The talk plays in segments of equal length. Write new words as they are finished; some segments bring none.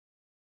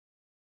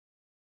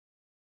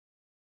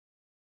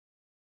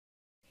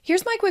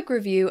Here's my quick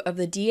review of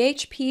the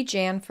DHP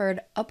Janford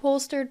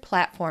Upholstered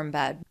Platform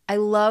Bed. I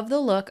love the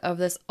look of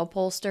this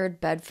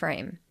upholstered bed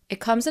frame. It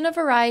comes in a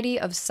variety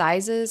of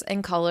sizes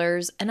and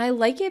colors, and I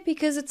like it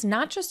because it's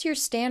not just your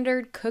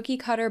standard cookie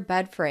cutter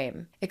bed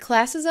frame. It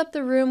classes up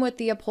the room with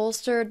the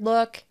upholstered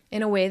look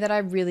in a way that I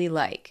really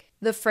like.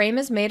 The frame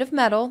is made of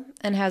metal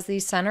and has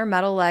these center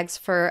metal legs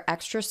for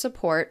extra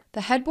support.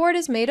 The headboard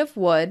is made of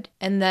wood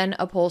and then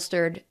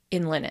upholstered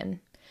in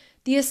linen.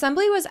 The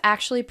assembly was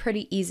actually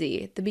pretty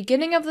easy. The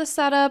beginning of the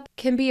setup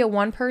can be a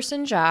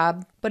one-person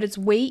job, but it's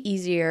way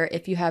easier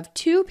if you have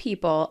two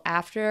people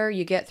after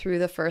you get through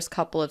the first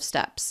couple of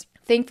steps.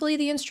 Thankfully,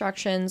 the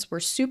instructions were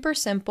super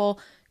simple,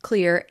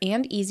 clear,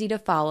 and easy to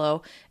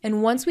follow,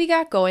 and once we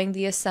got going,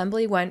 the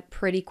assembly went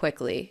pretty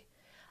quickly.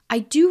 I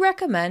do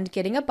recommend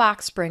getting a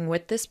box spring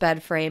with this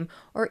bed frame,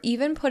 or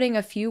even putting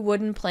a few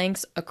wooden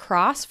planks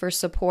across for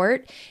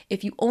support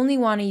if you only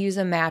want to use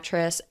a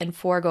mattress and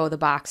forego the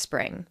box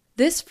spring.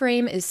 This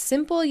frame is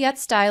simple yet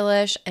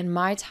stylish, and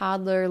my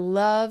toddler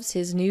loves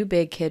his new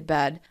big kid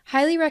bed.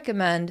 Highly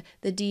recommend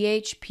the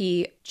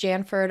DHP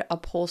Janford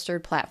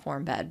Upholstered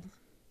Platform Bed.